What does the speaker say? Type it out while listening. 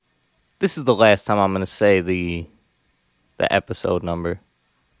This is the last time I'm going to say the episode number.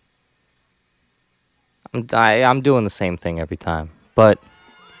 I'm doing the same thing every time. But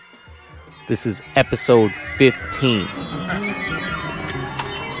this is episode 15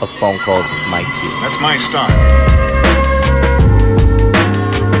 of Phone Calls with Mike G. That's my style.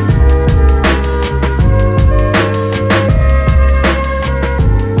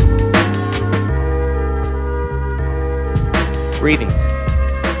 Greetings.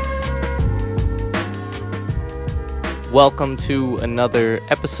 Welcome to another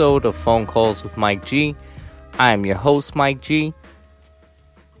episode of Phone Calls with Mike G. I am your host, Mike G.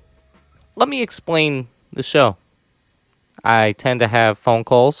 Let me explain the show. I tend to have phone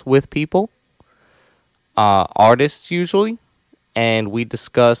calls with people, artists usually, and we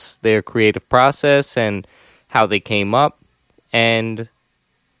discuss their creative process and how they came up, and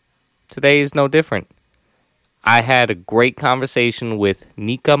today is no different. I had a great conversation with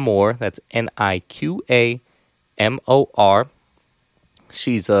Niqa Moore. That's Niqamor.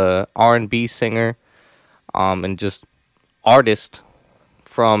 She's a R&B singer and just artist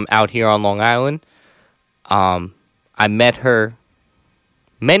from out here on Long Island. I met her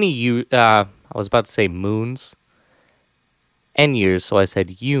I was about to say moons and years, so I said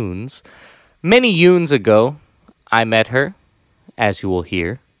yoons. Many yoons ago, I met her, as you will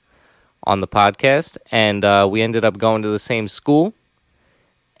hear on the podcast, and we ended up going to the same school,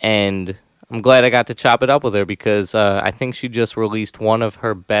 and I'm glad I got to chop it up with her because I think she just released one of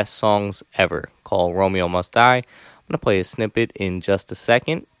her best songs ever called Romeo Must Die. I'm going to play a snippet in just a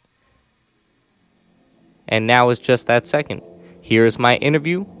second, and now is just that second. Here is my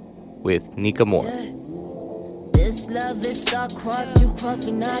interview with Niqa Moore. This love is star-crossed, you crossed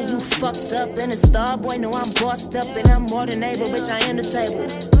me, now you fucked up. And a star boy, no, I'm bossed up, and I'm more than able, bitch, I am the table.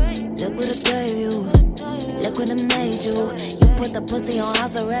 Look what I gave you, look what I made you. You put the pussy on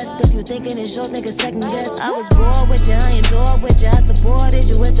house arrest. If you thinking it's yours, nigga, second guess. I was bored with you, I endured with you, I supported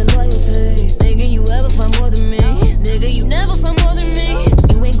you, it's a loyalty. Thinking you ever find more than me, nigga, you never find more than me.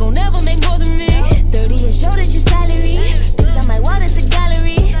 You ain't gon' never make more than me. 30 years short is your salary, thinks I might want it's a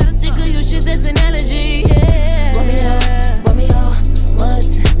gallery. Sick of you shit, that's an allergy, yeah. Romeo,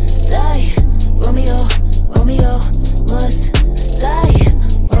 must die. Romeo, must die.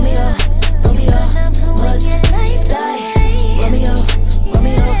 Romeo, must die. Romeo,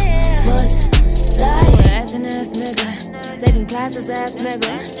 must die. Acting ass nigga, taking classes ass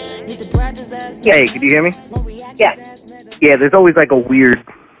nigga, need to practice ass nigga. Hey, can you hear me? Yeah. Yeah, there's always like a weird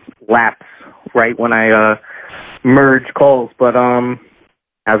lapse, right, when I merge calls, but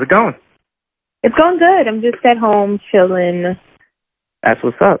how's it going? It's going good. I'm just at home chilling. That's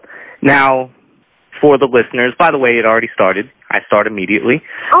what's up. Now, for the listeners, by the way, it already started. I start immediately.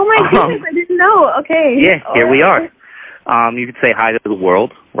 Oh my goodness, I didn't know. Okay. Yeah, here we are. You can say hi to the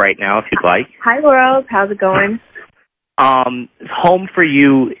world right now if you'd like. Hi world, how's it going? Home for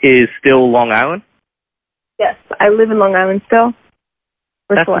you is still Long Island? Yes, I live in Long Island still.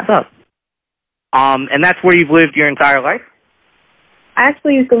 That's what's up. And that's where you've lived your entire life? I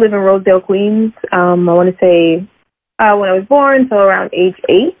actually used to live in Rosedale, Queens. I want to say when I was born, so around age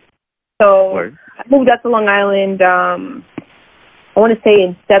 8. So Word. I moved up to Long Island, I want to say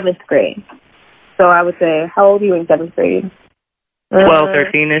in 7th grade. So I would say, how old are you in 7th grade? 12,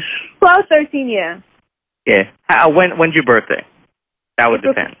 13-ish? 12, 13, yeah. Yeah. When's your birthday? That would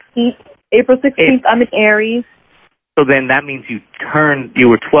depend. April 16th, I'm in Aries. So then that means you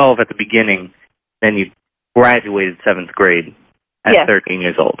were 12 at the beginning, then you graduated 7th grade at 13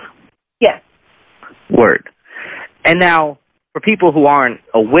 years old. Yes. Word. And now, for people who aren't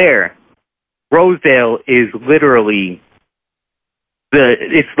aware, Rosedale is literally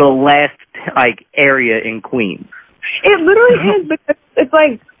it's the last area in Queens. It literally is, because it's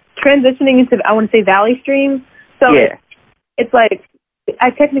like transitioning into, I want to say, Valley Stream. So yeah. It's like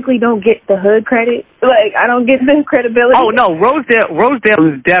I technically don't get the hood credit. Like, I don't get the credibility. Oh no, Rosedale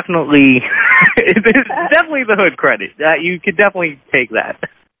is definitely it's definitely the hood credit. You could definitely take that.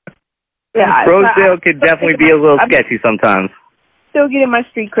 Yeah, Rosedale could definitely be a little sketcy sometimes. Still getting my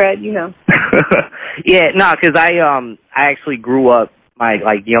street cred, you know. Yeah, no, because I actually grew up.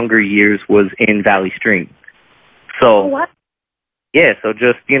 My younger years was in Valley Stream. So what? Yeah, so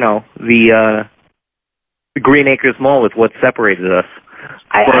just the Green Acres Mall is what separated us.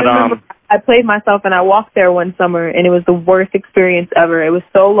 I remember I played myself and I walked there one summer and it was the worst experience ever. It was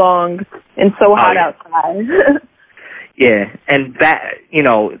so long and so hot outside. Yeah, and that,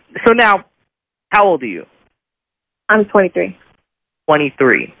 so now, how old are you? I'm 23.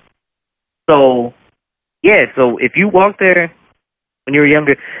 23. So, yeah, so if you walked there when you were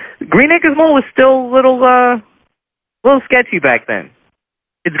younger, Green Acres Mall was still a little sketchy back then.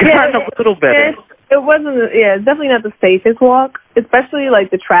 It's gotten a little better. It wasn't, it's definitely not the safest walk, especially,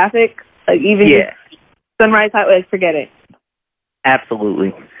 like, the traffic. Like, even just Sunrise Highway, like, forget it.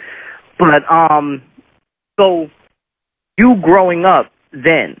 Absolutely. But, so, you growing up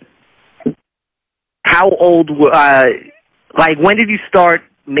then, how old, like, when did you start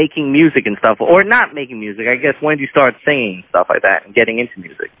making music and stuff? Or not making music, I guess, when did you start singing and stuff like that and getting into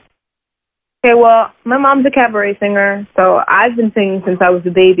music? Okay, well, my mom's a cabaret singer, so I've been singing since I was a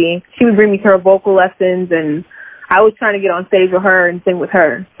baby. She would bring me to her vocal lessons, and I was trying to get on stage with her and sing with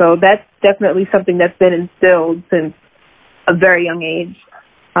her. So that's definitely something that's been instilled since a very young age.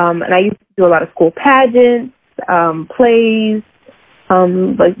 And I used to do a lot of school pageants, plays,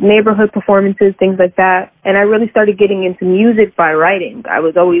 like neighborhood performances, things like that. And I really started getting into music by writing. I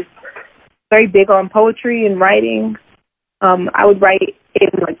was always very big on poetry and writing. I would write in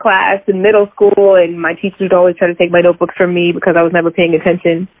my class in middle school, and my teachers would always try to take my notebooks from me because I was never paying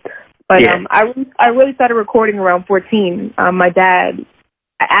attention. But I really started recording around 14. My dad,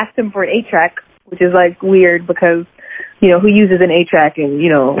 I asked him for an 8-track, which is like weird because, you know, who uses an 8-track in, you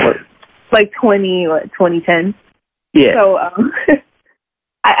know, like 2010. Yeah. So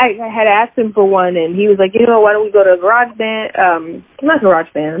I had asked him for one, and he was like, you know, why don't we go to Garage Band? Not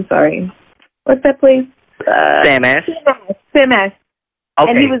Garage Band, I'm sorry. What's that place? Sam Ash. Okay,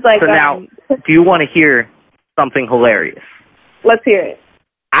 and he was like, so now, do you want to hear something hilarious? Let's hear it.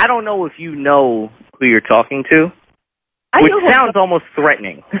 I don't know if you know who you're talking to, which sounds almost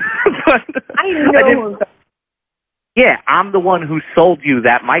threatening. But I know. Yeah, I'm the one who sold you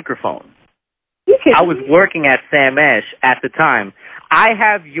that microphone. I was working at Sam Ash at the time. I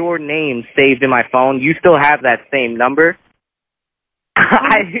have your name saved in my phone. You still have that same number.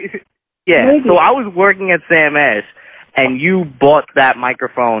 Maybe. So I was working at Sam Ash, and you bought that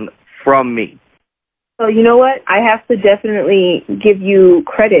microphone from me. So you know what? I have to definitely give you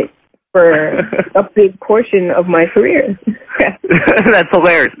credit for a big portion of my career. That's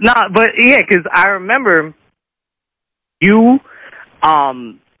hilarious. No, but yeah, because I remember you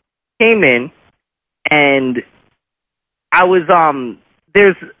came in, and I was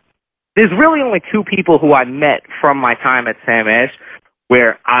there's really only 2 people who I met from my time at Sam Ash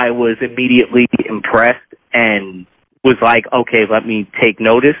where I was immediately impressed and was like, okay, let me take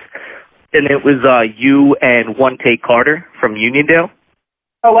notice. And it was you and One Take Carter from Uniondale.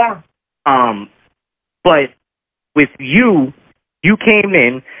 Oh, wow. But with you came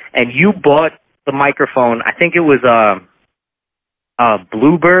in and you bought the microphone. I think it was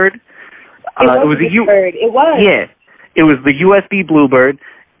Bluebird. It was Bluebird. It was. Yeah. It was the USB Bluebird.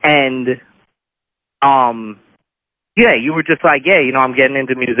 And, yeah, you were just like, yeah, you know, I'm getting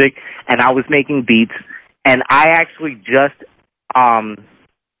into music. And I was making beats. And I actually just,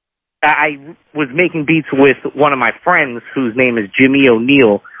 I was making beats with one of my friends whose name is Jimmy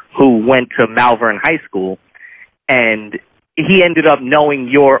O'Neill, who went to Malvern High School, and he ended up knowing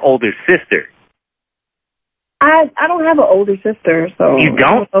your older sister. I don't have an older sister, so you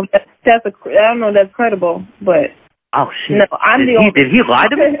don't? I don't know if that's credible, but oh shit! No, I'm the older. Did he lie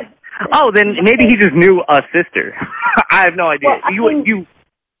to me? Oh, then maybe he just knew a sister. I have no idea. Well,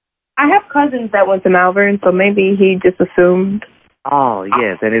 I have cousins that went to Malvern, so maybe he just assumed. Oh,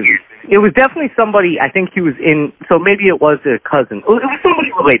 yeah, then it was definitely somebody, I think he was in, so maybe it was a cousin. It was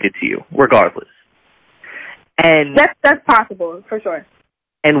somebody related to you, regardless. And that's possible, for sure.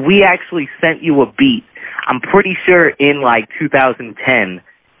 And we actually sent you a beat, I'm pretty sure in like 2010,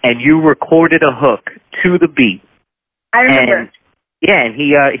 and you recorded a hook to the beat. I remember. And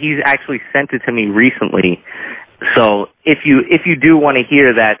he's actually sent it to me recently. So if you do want to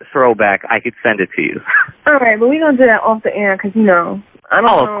hear that throwback, I could send it to you. All right, but we're gonna do that off the air because I don't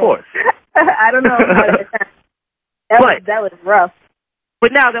know. Of course. I don't know how that was rough.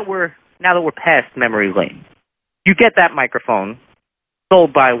 But now that we're past memory lane, you get that microphone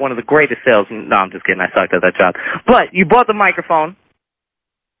sold by one of the greatest salesmen. No, I'm just kidding. I sucked at that job. But you bought the microphone,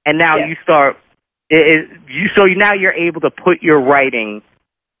 and now you start. So now you're able to put your writing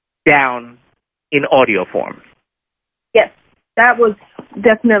down in audio form. Yes, that was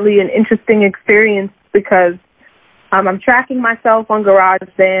definitely an interesting experience because I'm tracking myself on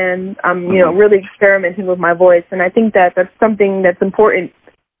GarageBand. I'm, really experimenting with my voice, and I think that's something that's important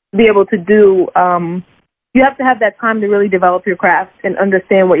to be able to do. You have to have that time to really develop your craft and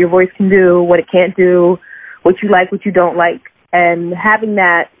understand what your voice can do, what it can't do, what you like, what you don't like, and having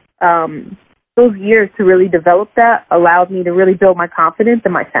that those years to really develop that allowed me to really build my confidence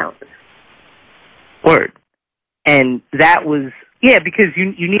in my sound. Word. And that was, because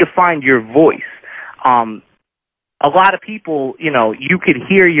you need to find your voice. A lot of people, you could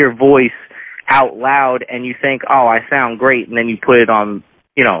hear your voice out loud and you think, oh, I sound great, and then you put it on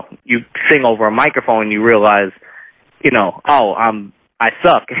you sing over a microphone and you realize, I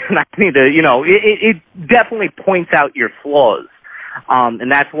suck. And I need to, it definitely points out your flaws.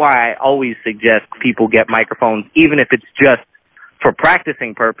 And that's why I always suggest people get microphones, even if it's just for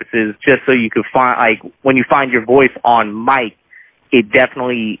practicing purposes, just so you could find, like, when you find your voice on mic, it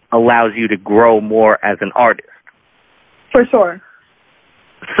definitely allows you to grow more as an artist. For sure.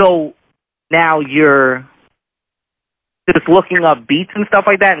 So now you're just looking up beats and stuff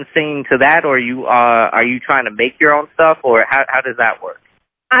like that and singing to that, or are you trying to make your own stuff, or how does that work?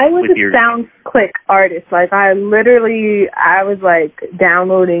 I was a SoundClick artist. Like, I was like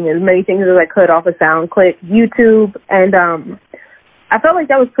downloading as many things as I could off of SoundClick, YouTube, and I felt like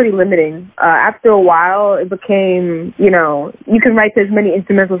that was pretty limiting. After a while, it became, you can write as many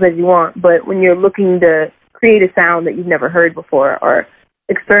instrumentals as you want, but when you're looking to create a sound that you've never heard before or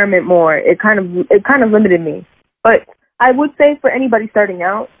experiment more, it kind of limited me. But I would say for anybody starting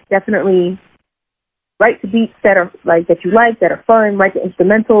out, definitely write to beats that you like, that are fun, write to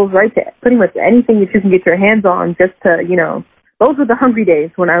instrumentals, write to pretty much anything that you can get your hands on, just to, those were the hungry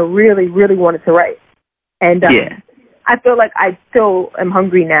days when I really, really wanted to write. And I feel like I still am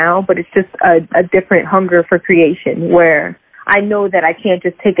hungry now, but it's just a different hunger for creation, where I know that I can't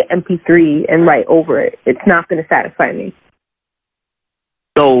just take an MP3 and write over it. It's not going to satisfy me.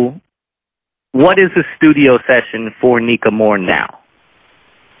 So what is a studio session for Niqa Moore now?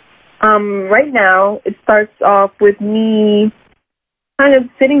 Right now, it starts off with me kind of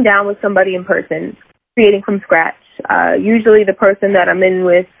sitting down with somebody in person, creating from scratch. Usually the person that I'm in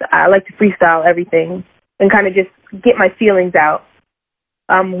with, I like to freestyle everything and kind of just get my feelings out.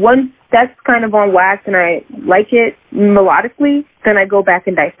 Once that's kind of on wax and I like it melodically, then I go back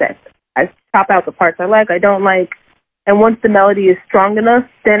and dissect. I chop out the parts I like, I don't like, and once the melody is strong enough,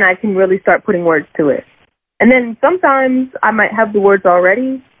 then I can really start putting words to it. And then sometimes I might have the words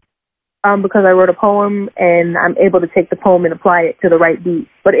already, because I wrote a poem, and I'm able to take the poem and apply it to the right beat.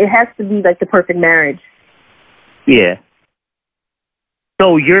 But it has to be like the perfect marriage. Yeah.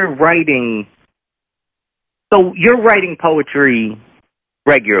 So you're writing poetry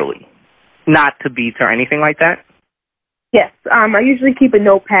regularly, not to beats or anything like that? Yes. I usually keep a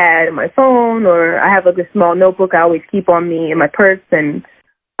notepad on my phone, or I have like a small notebook I always keep on me in my purse. And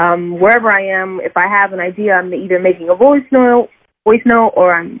wherever I am, if I have an idea, I'm either making a voice note,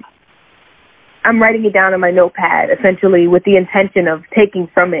 or I'm writing it down on my notepad, essentially with the intention of taking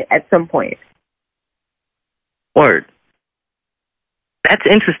from it at some point. Word. That's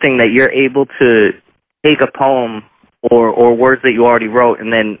interesting that you're able to take a poem or words that you already wrote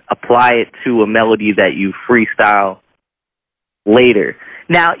and then apply it to a melody that you freestyle later.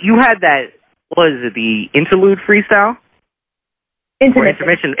 Now, you had that, what is it, the interlude freestyle?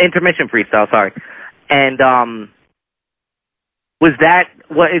 Intermission freestyle, sorry. And was that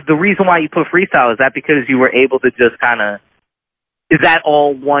what is the reason why you put freestyle? Is that because you were able to just kind of, is that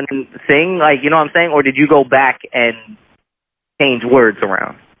all one thing? Like, you know what I'm saying? Or did you go back and change words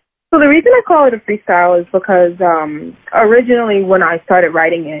around? So the reason I call it a freestyle is because originally when I started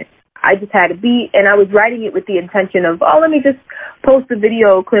writing it, I just had a beat, and I was writing it with the intention of, let me just post a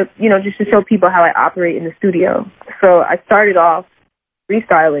video clip, just to show people how I operate in the studio. So I started off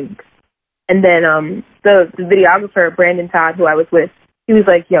freestyling. And then the videographer, Brandon Todd, who I was with, he was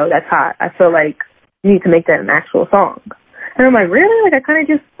like, yo, that's hot. I feel like you need to make that an actual song. And I'm like, really? Like, I kind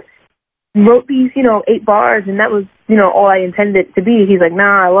of just wrote these, 8 bars, and that was, all I intended it to be. He's like,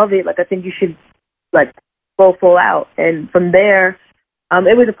 nah, I love it. Like, I think you should, like, go full out. And from there,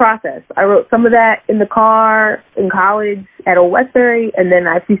 it was a process. I wrote some of that in the car in college at Old Westbury, and then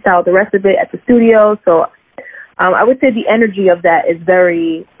I freestyled the rest of it at the studio. So I would say the energy of that is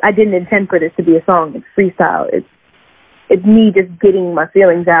I didn't intend for this to be a song. It's freestyle. It's me just getting my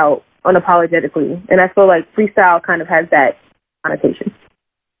feelings out unapologetically. And I feel like freestyle kind of has that connotation.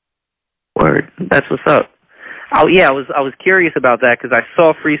 Word. That's what's up. Oh, yeah, I was curious about that because I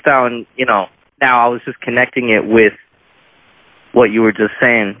saw freestyle and, now I was just connecting it with what you were just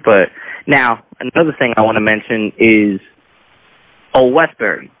saying. But now, another thing I want to mention is Old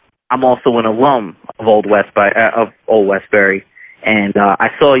Westbury. I'm also an alum of Old Westbury, and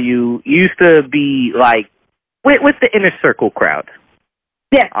I saw you used to be like with the inner circle crowd.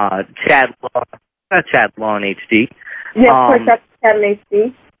 Yeah. Chad Law and HD. Yeah, of course, that's Chad and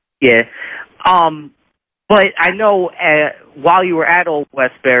HD. Yeah. But I know while you were at Old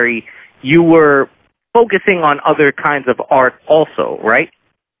Westbury, you were focusing on other kinds of art also, right?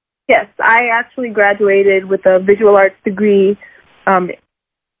 Yes, I actually graduated with a visual arts degree,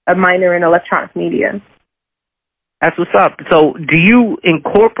 a minor in electronic media. That's what's up. So, do you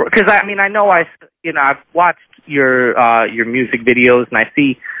incorporate? Because I know I've watched your music videos, and I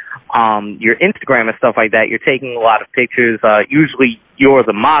see your Instagram and stuff like that. You're taking a lot of pictures. Usually, you're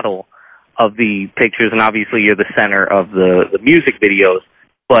the model of the pictures, and obviously, you're the center of the music videos.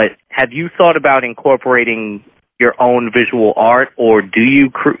 But have you thought about incorporating your own visual art, or do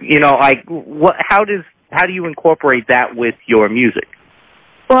you, how do you incorporate that with your music?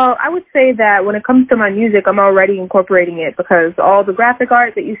 Well, I would say that when it comes to my music, I'm already incorporating it because all the graphic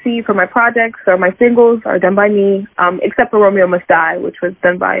art that you see for my projects or my singles are done by me, except for Romeo Must Die, which was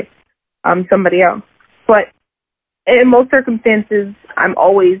done by somebody else. But in most circumstances, I'm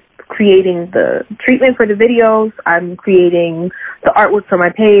always creating the treatment for the videos. I'm creating the artwork for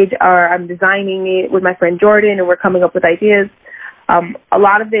my page, or I'm designing it with my friend Jordan, and we're coming up with ideas. A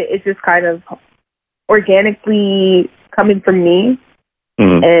lot of it is just kind of organically coming from me.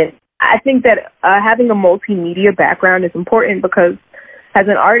 Mm-hmm. And I think that having a multimedia background is important because as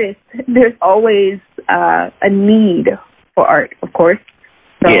an artist, there's always a need for art, of course.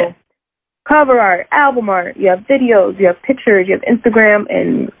 So cover art, album art, you have videos, you have pictures, you have Instagram,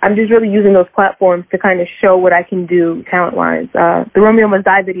 and I'm just really using those platforms to kind of show what I can do talent-wise. The Romeo Must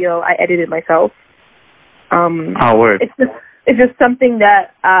Die video, I edited myself. Word. It's just something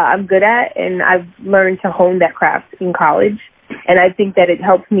that I'm good at, and I've learned to hone that craft in college. And I think that it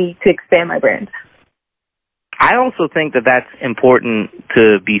helps me to expand my brand. I also think that that's important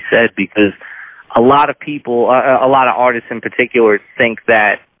to be said because a lot of people, a lot of artists in particular, think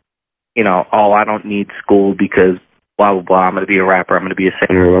that, I don't need school because blah, blah, blah, I'm going to be a rapper, I'm going to be a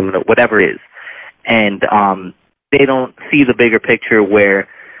singer, whatever it is. And they don't see the bigger picture where,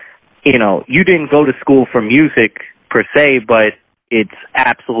 you didn't go to school for music per se, but it's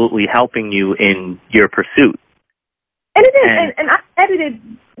absolutely helping you in your pursuit. And it is, and I edited,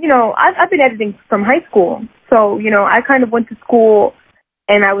 I've been editing from high school. So, I kind of went to school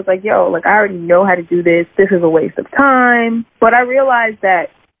and I was like, I already know how to do this. This is a waste of time. But I realized that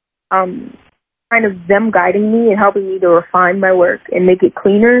kind of them guiding me and helping me to refine my work and make it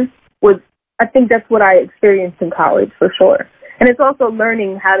cleaner I think that's what I experienced in college for sure. And it's also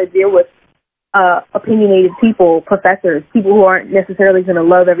learning how to deal with opinionated people, professors, people who aren't necessarily going to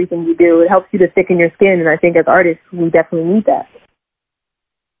love everything you do. It helps you to thicken your skin, and I think as artists, we definitely need that.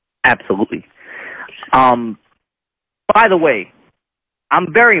 Absolutely. By the way,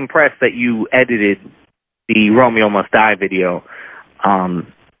 I'm very impressed that you edited the Romeo Must Die video.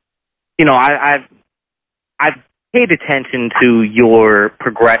 I've paid attention to your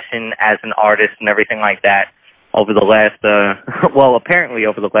progression as an artist and everything like that over the last, apparently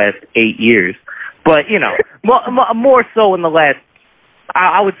over the last 8 years. But, more so in the last,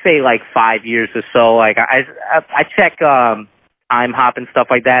 I would say like 5 years or so. Like, I check time hop and stuff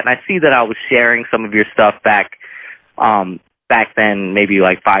like that, and I see that I was sharing some of your stuff back then, maybe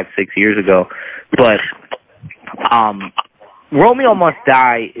like 5-6 years ago. But Romeo Must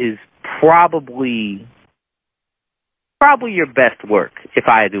Die is probably your best work, if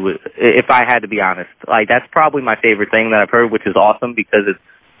I had to be honest. Like, that's probably my favorite thing that I've heard, which is awesome because it's.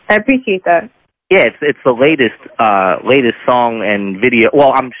 I appreciate that. Yeah, it's the latest song and video.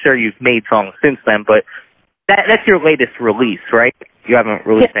 Well, I'm sure you've made songs since then, but that's your latest release, right? You haven't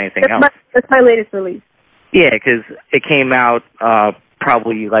released anything else. That's my latest release. Yeah, because it came out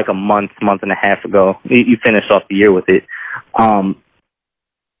probably like a month and a half ago. You finished off the year with it.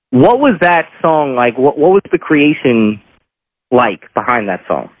 What was that song like? What was the creation like behind that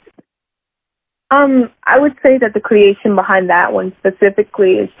song? I would say that the creation behind that one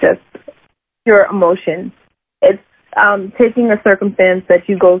specifically is just pure emotion. It's taking a circumstance that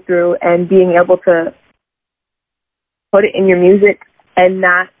you go through and being able to put it in your music and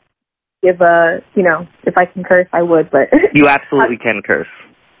not give if I can curse, I would, but... You absolutely can curse.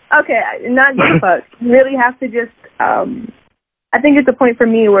 Okay, not give a fuck. You really have to just... I think it's a point for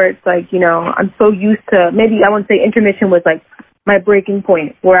me where it's like, I'm so used to... Maybe I wouldn't say intermission was like my breaking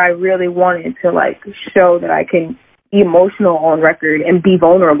point where I really wanted to like show that I can be emotional on record and be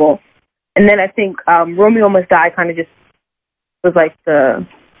vulnerable. And then I think Romeo Must Die kind of just was like the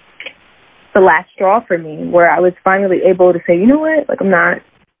last straw for me, where I was finally able to say, you know what, like I'm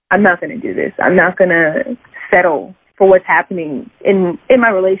not going to do this. I'm not going to settle for what's happening in my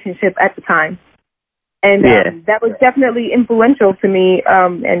relationship at the time. And that was definitely influential to me,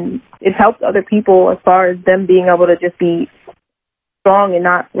 and it helped other people as far as them being able to just be strong and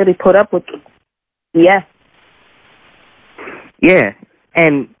not really put up with BS. Yeah,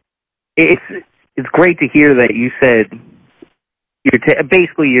 and it's great to hear that you said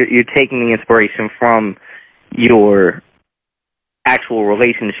you're taking the inspiration from your actual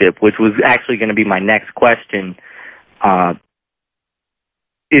relationship, which was actually going to be my next question.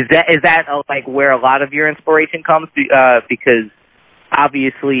 Is that like where a lot of your inspiration comes? Because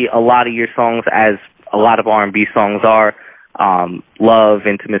obviously a lot of your songs, as a lot of R&B songs are, love,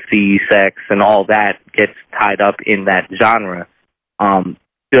 intimacy, sex, and all that gets tied up in that genre.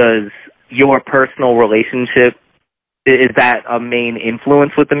 Does your personal relationship, is that a main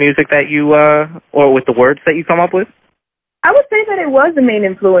influence with the music that you, or with the words that you come up with? I would say that it was a main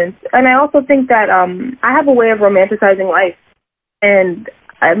influence, and I also think that I have a way of romanticizing life, and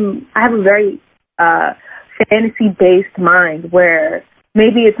I have a very fantasy-based mind where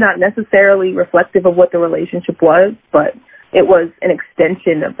maybe it's not necessarily reflective of what the relationship was, but it was an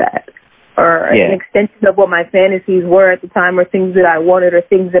extension of that, or an extension of what my fantasies were at the time, or things that I wanted, or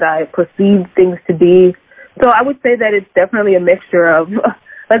things that I perceived things to be. So I would say that it's definitely a mixture of,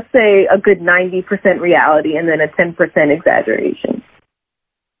 let's say, a good 90% reality and then a 10% exaggeration.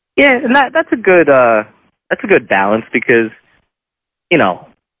 Yeah, and that's a good balance, because, you know,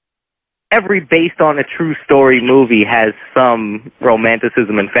 every based on a true story movie has some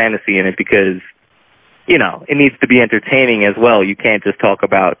romanticism and fantasy in it, because, you know, it needs to be entertaining as well. You can't just talk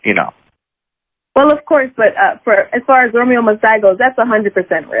about, you know. Well, of course, but as far as Romeo Must Die goes, that's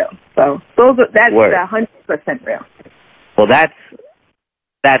 100% real. So that's 100% real. Well,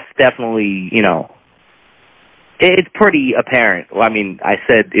 that's definitely, you know, it's pretty apparent. Well, I mean, I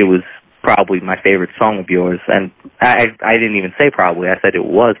said it was probably my favorite song of yours, and I didn't even say probably. I said it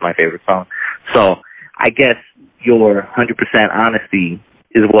was my favorite song. So I guess your 100% honesty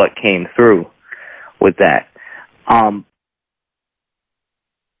is what came through with that.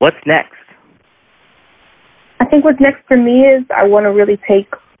 What's next? I think what's next for me is I want to really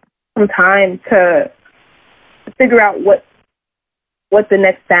take some time to figure out what the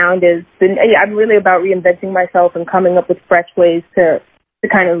next sound is. And I'm really about reinventing myself and coming up with fresh ways to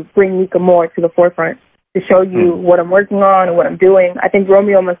kind of bring Niqa more to the forefront, to show you what I'm working on and what I'm doing. I think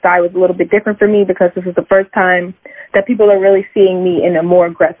Romeo Must Die was a little bit different for me, because this is the first time that people are really seeing me in a more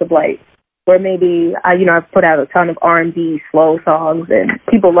aggressive light, where maybe I've put out a ton of R&B slow songs and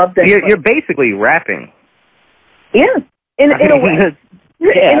people love them. You're basically rapping. Yeah, in a way.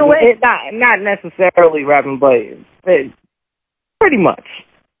 Yeah, in a way, not necessarily rapping, but pretty much.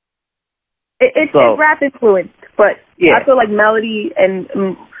 It's rap influenced, but I feel like melody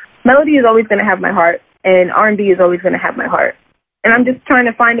is always going to have my heart, and R&B is always going to have my heart. And I'm just trying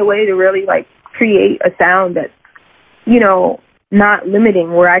to find a way to really like create a sound that's, you know, not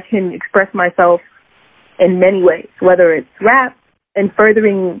limiting, where I can express myself in many ways, whether it's rap and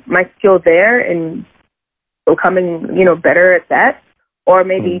furthering my skill there and becoming, you know, better at that, or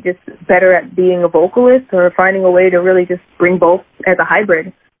maybe just better at being a vocalist, or finding a way to really just bring both as a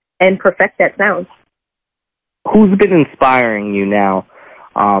hybrid and perfect that sound. Who's been inspiring you now,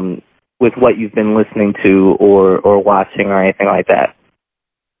 with what you've been listening to or watching or anything like that?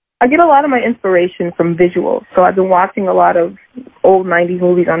 I get a lot of my inspiration from visuals. So I've been watching a lot of old 90s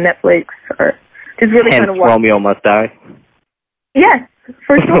movies on Netflix, or just really kind of watching. Romeo Must Die? Yes,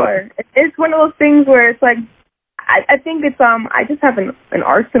 for sure. It's one of those things where it's like, I think it's, I just have an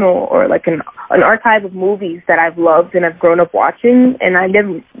arsenal, or like an archive of movies that I've loved and I've grown up watching, and I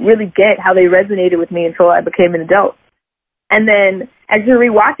didn't really get how they resonated with me until I became an adult. And then as you're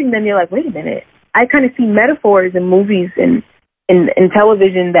rewatching them, you're like, wait a minute, I kind of see metaphors in movies and in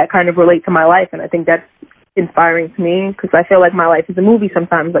television that kind of relate to my life, and I think that's inspiring to me, because I feel like my life is a movie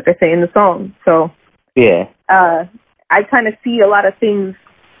sometimes, like I say in the song. So yeah, I kind of see a lot of things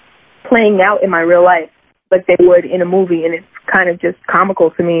playing out in my real life like they would in a movie, and it's kind of just comical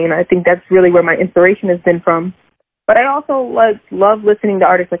to me, and I think that's really where my inspiration has been from. But I also love listening to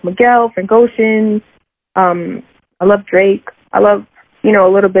artists like Miguel, Frank Ocean. I love Drake. I love, you know,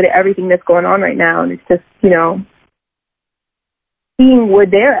 a little bit of everything that's going on right now, and it's just, you know, seeing where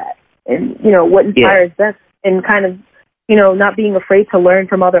they're at and, you know, what inspires them, and kind of, you know, not being afraid to learn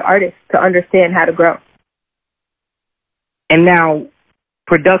from other artists to understand how to grow. And now,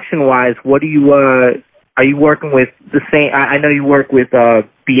 production-wise, what do you, are you working with the same, I know you work with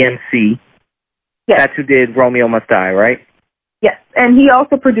BNC. Yes. That's who did Romeo Must Die, right? Yes, and he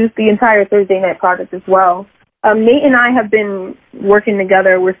also produced the entire Thursday Night project as well. Nate and I have been working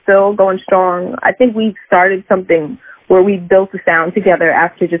together. We're still going strong. I think we've started something where we built a sound together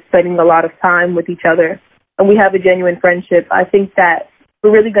after just spending a lot of time with each other, and we have a genuine friendship. I think that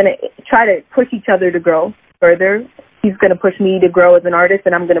we're really going to try to push each other to grow further. He's going to push me to grow as an artist,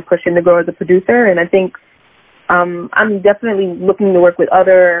 and I'm going to push him to grow as a producer. And I think I'm definitely looking to work with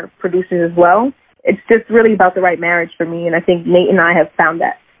other producers as well. It's just really about the right marriage for me, and I think Nate and I have found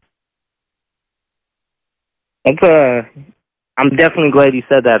that. I'm definitely glad you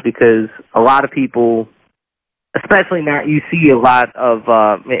said that, because a lot of people especially now, you see a lot of,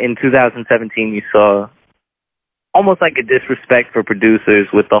 in 2017, you saw almost like a disrespect for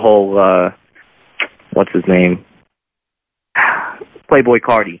producers with the whole, what's his name? Playboy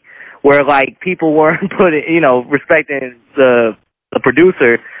Cardi, where like people weren't respecting the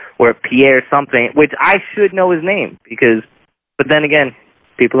producer or Pierre something, which I should know his name but then again,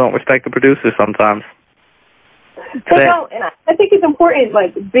 people don't respect the producer sometimes. They don't, and I think it's important.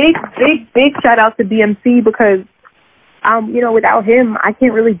 Like big shout out to BMC because, without him, I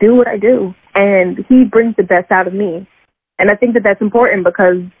can't really do what I do, and he brings the best out of me, and I think that that's important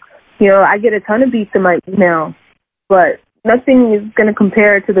because, I get a ton of beats in my email, but nothing is going to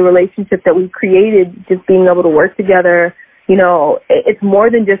compare to the relationship that we've created, just being able to work together. It's more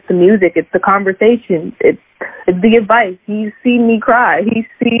than just the music. It's the conversations. It's the advice. He's seen me cry. He's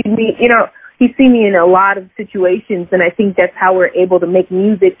seen me in a lot of situations, and I think that's how we're able to make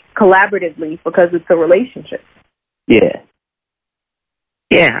music collaboratively because it's a relationship. Yeah.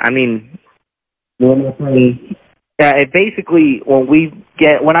 Yeah, I mean, basically,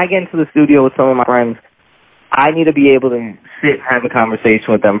 when I get into the studio with some of my friends, I need to be able to sit and have a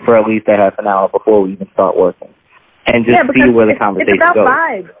conversation with them for at least a half an hour before we even start working. And just see where the conversation goes. It's about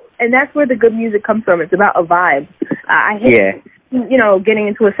vibes, and that's where the good music comes from. It's about a vibe. I hate, getting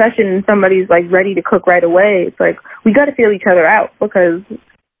into a session and somebody's like ready to cook right away. It's like we got to feel each other out because,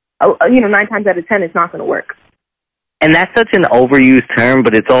 9 times out of 10, it's not going to work. And that's such an overused term,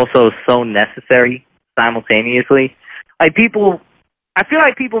 but it's also so necessary simultaneously. Like I feel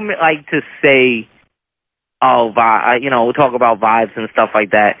like people like to say, "Oh, we'll talk about vibes and stuff like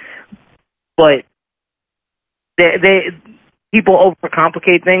that," but people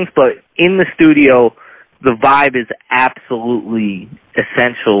overcomplicate things, but in the studio, the vibe is absolutely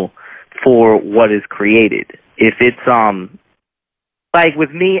essential for what is created. If it's, like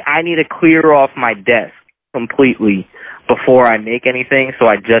with me, I need to clear off my desk completely before I make anything, so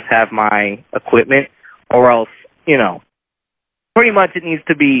I just have my equipment, or else, pretty much it needs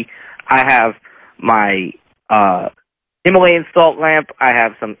to be, I have my, Himalayan salt lamp, I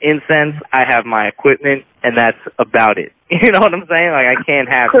have some incense, I have my equipment, and that's about it. You know what I'm saying? Like, I can't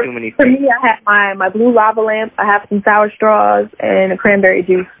have too many things. For me, I have my blue lava lamp, I have some sour straws, and a cranberry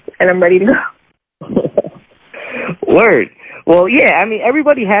juice, and I'm ready to go. Word. Well, yeah, I mean,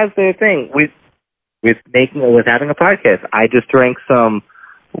 everybody has their thing with having a podcast. I just drank some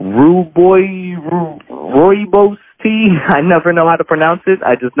rooibos tea. I never know how to pronounce it.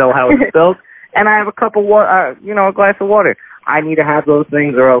 I just know how it's spelled. And I have a cup of water, a glass of water. I need to have those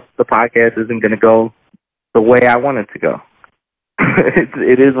things, or else the podcast isn't going to go the way I want it to go.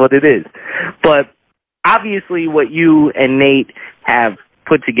 It is what it is. But obviously, what you and Nate have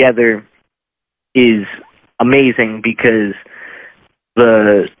put together is amazing because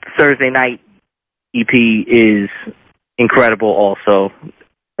the Thursday night EP is incredible. Also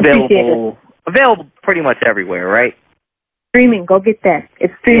available pretty much everywhere, right? Streaming, go get that.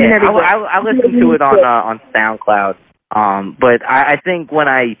 It's streaming everywhere. I listened to it on SoundCloud. But I think when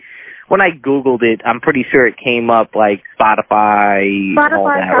I Googled it, I'm pretty sure it came up like Spotify and all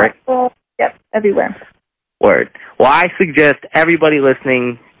that, right? Yep, everywhere. Word. Well, I suggest everybody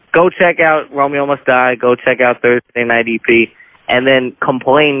listening, go check out Romeo Must Die, go check out Thursday Night EP, and then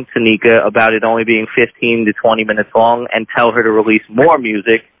complain to Niqa about it only being 15 to 20 minutes long and tell her to release more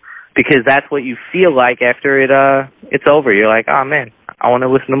music. Because that's what you feel like after it's over. You're like, oh, man, I want to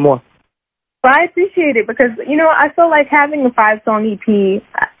listen to more. Well, I appreciate it because, I feel like having a 5-song EP,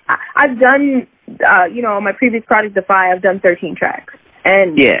 I've done, my previous project, Defy, I've done 13 tracks.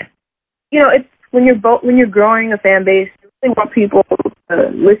 And, yeah, it's when you're growing a fan base, you really want people to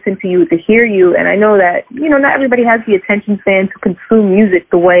listen to you, to hear you. And I know that, not everybody has the attention span to consume music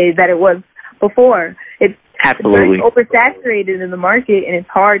the way that it was before. It's absolutely oversaturated in the market, and it's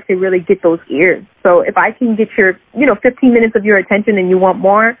hard to really get those ears. So if I can get your, 15 minutes of your attention and you want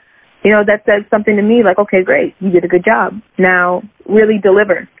more, that says something to me like, okay, great, you did a good job. Now really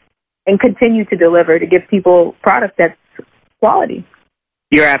deliver and continue to deliver to give people product that's quality.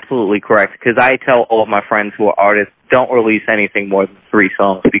 You're absolutely correct, because I tell all of my friends who are artists, don't release anything more than 3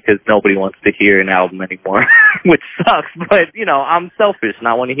 songs because nobody wants to hear an album anymore, which sucks. But, I'm selfish and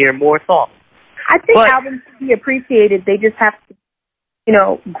I want to hear more songs. I think albums should be appreciated. They just have to,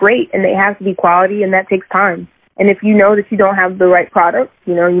 great, and they have to be quality, and that takes time. And if you know that you don't have the right product,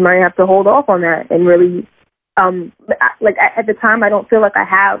 you might have to hold off on that and really, at the time, I don't feel like I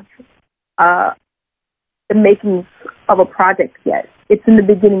have the makings of a project yet. It's in the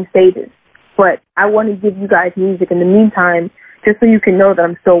beginning stages. But I want to give you guys music in the meantime, just so you can know that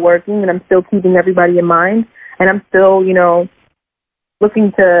I'm still working and I'm still keeping everybody in mind, and I'm still,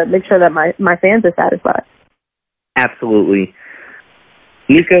 looking to make sure that my fans are satisfied. Absolutely.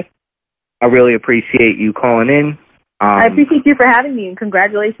 Niqa, I really appreciate you calling in. I appreciate you for having me, and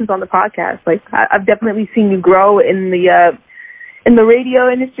congratulations on the podcast. Like, I've definitely seen you grow in the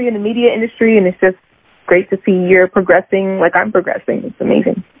radio industry, in the media industry, and it's just great to see you're progressing like I'm progressing. It's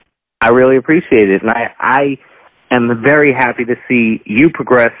amazing. I really appreciate it, and I am very happy to see you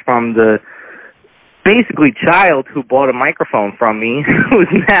progress from the basically child who bought a microphone from me, who's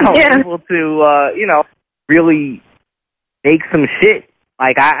now able to, really make some shit.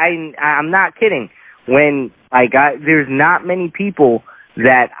 Like, I'm not kidding. When there's not many people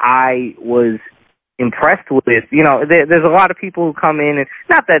that I was impressed with. There's a lot of people who come in, and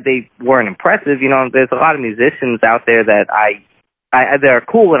not that they weren't impressive. There's a lot of musicians out there that they're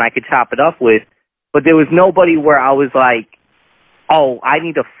cool and I could chop it up with, but there was nobody where I was like, oh, I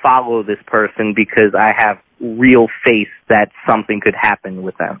need to follow this person because I have real faith that something could happen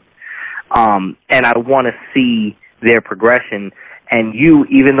with them. And I want to see their progression. And you,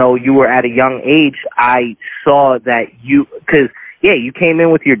 even though you were at a young age, I saw that you came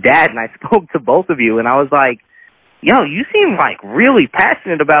in with your dad, and I spoke to both of you, and I was like, yo, you seem like really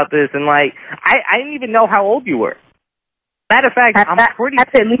passionate about this, and like, I didn't even know how old you were. Matter of fact, I'm pretty...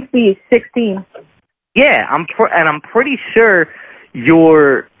 That's at least be 16. Yeah, I'm pretty sure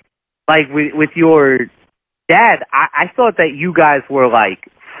you're, like, with your dad, I thought that you guys were, like,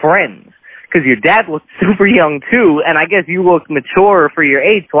 friends. Because your dad looked super young, too, and I guess you looked mature for your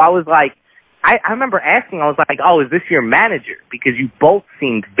age. So I was like, I remember asking, I was like, oh, is this your manager? Because you both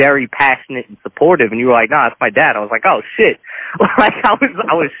seemed very passionate and supportive, and you were like, no, that's my dad. I was like, oh, shit. Like, I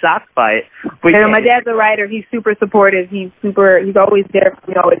was shocked by it. But my dad's a writer. He's super supportive. He's always there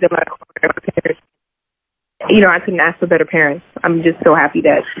for me, always in my corner. I couldn't ask for better parents. I'm just so happy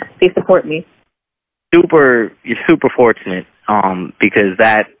that they support me. You're super fortunate, because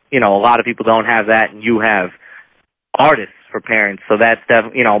that, a lot of people don't have that, and you have artists for parents. So that's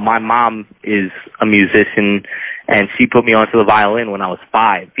definitely, my mom is a musician, and she put me onto the violin when I was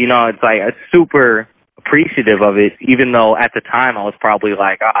 5. It's like, I'm super appreciative of it, even though at the time I was probably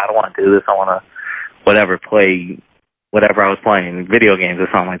like, oh, I don't want to do this. I want to, play whatever I was playing, video games or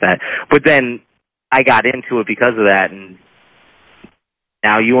something like that. But then I got into it because of that, and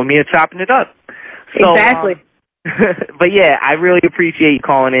now you and me are chopping it up. So, exactly. But yeah, I really appreciate you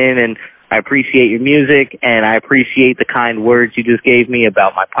calling in, and I appreciate your music, and I appreciate the kind words you just gave me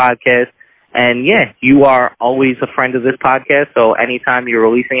about my podcast. And yeah, you are always a friend of this podcast, so anytime you're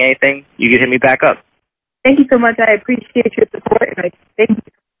releasing anything, you can hit me back up. Thank you so much. I appreciate your support, and I thank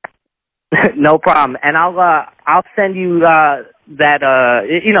you. No problem. And I'll send you that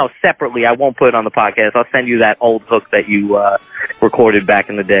separately. I won't put it on the podcast. I'll send you that old hook that you recorded back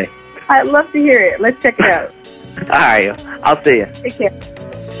in the day. I'd love to hear it. Let's check it out. All right. I'll see you. Take care.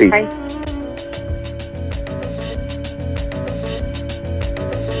 Peace. Bye.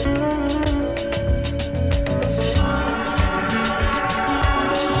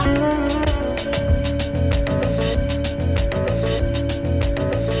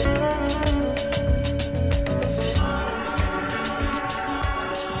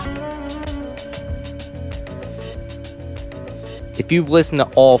 If you've listened to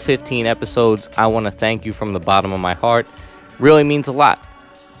all 15 episodes, I want to thank you from the bottom of my heart. Really means a lot.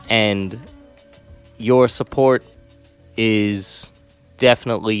 And your support is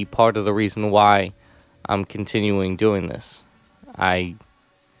definitely part of the reason why I'm continuing doing this. I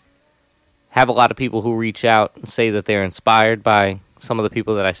have a lot of people who reach out and say that they're inspired by some of the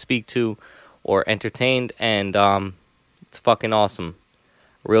people that I speak to or entertained, and it's fucking awesome.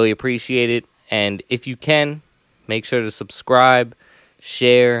 Really appreciate it. And if you can, make sure to subscribe,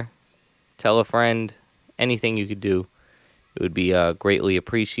 share, tell a friend, anything you could do. It would be greatly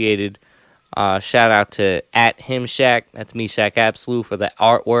appreciated. Shout out to @HimShack, that's me, Shaq Absolute, for the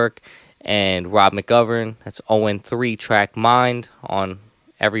artwork, and Rob McGovern, that's ON3 Track Mind on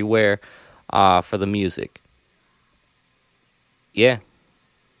everywhere for the music. Yeah.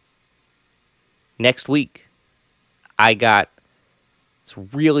 Next week, I got this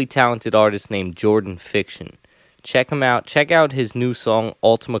really talented artist named Jordan Fiction. Check him out. Check out his new song,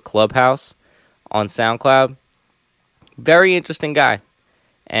 Ultima Clubhouse, on SoundCloud. Very interesting guy.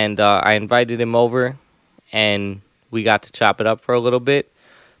 And I invited him over, and we got to chop it up for a little bit.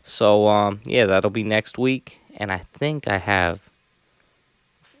 So, yeah, that'll be next week. And I think I have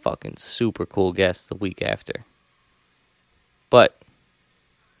a fucking super cool guest the week after. But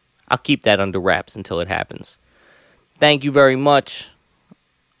I'll keep that under wraps until it happens. Thank you very much.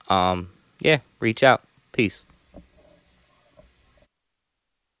 Yeah, reach out. Peace.